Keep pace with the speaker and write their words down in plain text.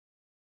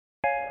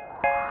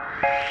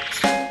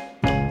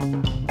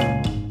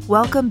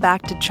Welcome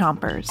back to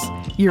Chompers,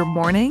 your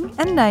morning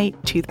and night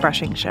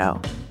toothbrushing show.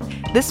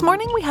 This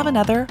morning we have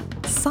another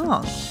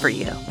song for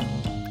you.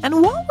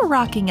 And while we're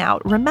rocking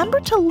out, remember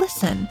to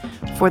listen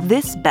for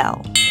this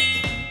bell.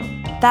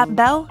 That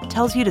bell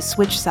tells you to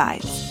switch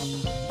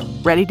sides.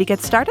 Ready to get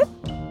started?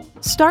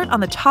 Start on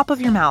the top of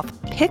your mouth,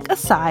 pick a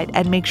side,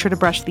 and make sure to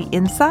brush the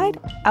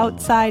inside,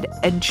 outside,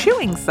 and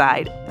chewing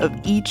side of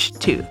each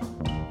tooth.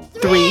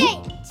 3,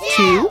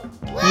 2,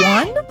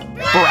 1,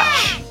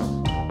 brush.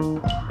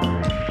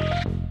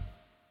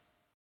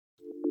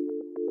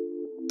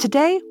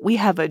 Today, we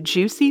have a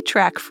juicy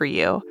track for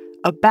you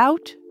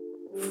about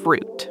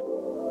fruit.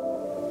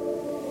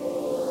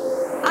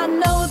 I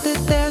know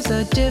that there's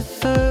a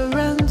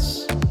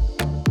difference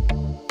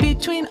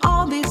between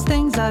all these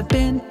things I've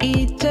been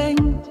eating.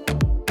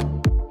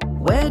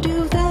 Where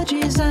do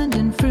veggies end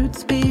and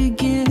fruits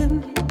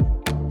begin?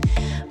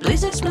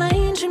 Please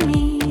explain to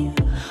me,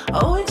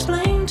 oh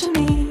explain to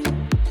me.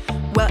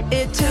 Well,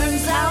 it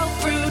turns out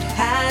fruit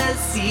has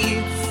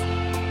seeds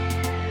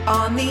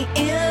on the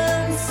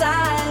inside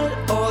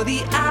or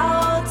the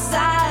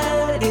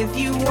outside. If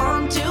you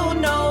want to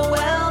know,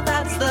 well,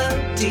 that's the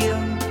deal.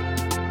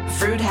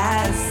 Fruit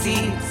has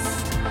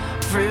seeds.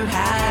 Fruit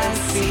has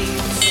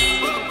seeds.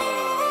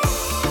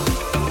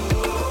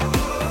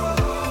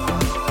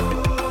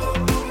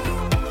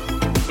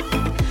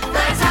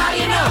 That's how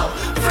you know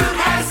fruit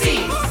has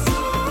seeds.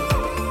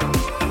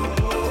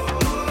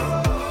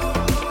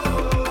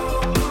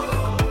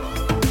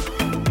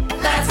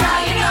 That's how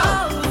you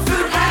know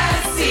fruit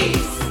has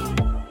seeds.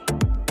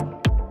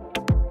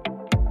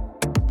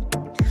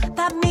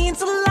 That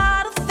means a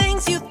lot of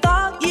things you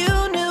thought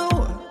you knew,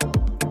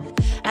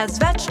 as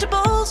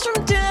vegetables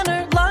from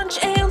dinner, lunch,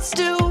 and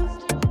stew.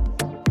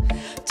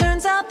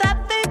 Turns out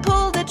that they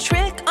pulled a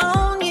trick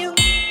on you,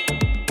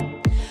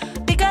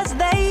 because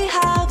they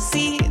have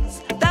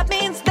seeds. That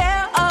means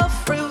they're a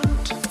fruit.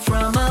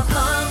 From a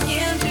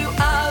pumpkin to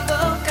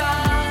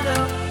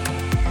avocado,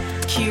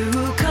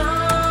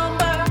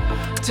 cucumber,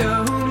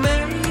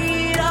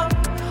 tomato,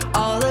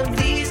 all of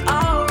these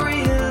are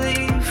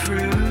really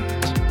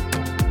fruit.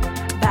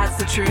 That's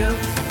the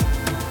truth.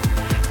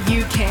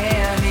 You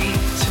can eat.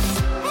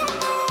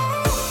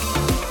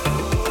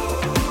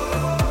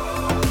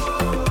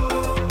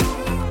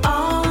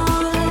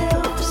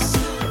 Olives,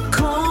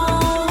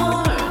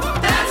 corn.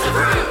 That's a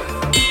fruit.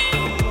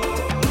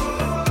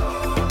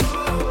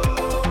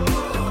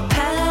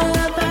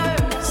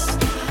 Peppers,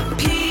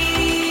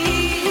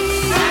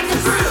 peas. That's a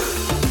fruit.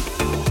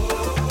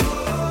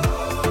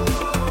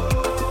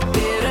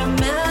 Bitter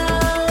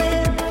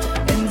melon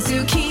and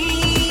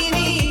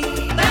zucchini.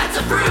 That's a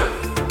fruit.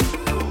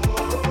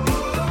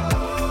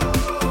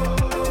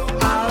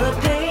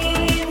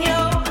 Jalapeno,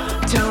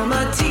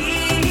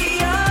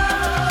 tomatillo.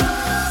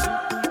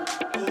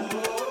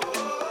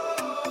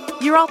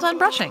 You're all done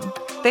brushing.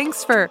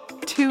 Thanks for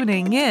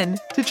tuning in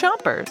to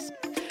Chompers.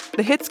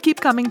 The hits keep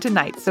coming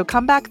tonight, so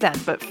come back then.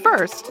 But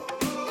first,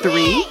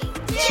 3,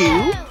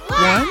 2,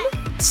 1,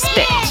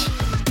 spit.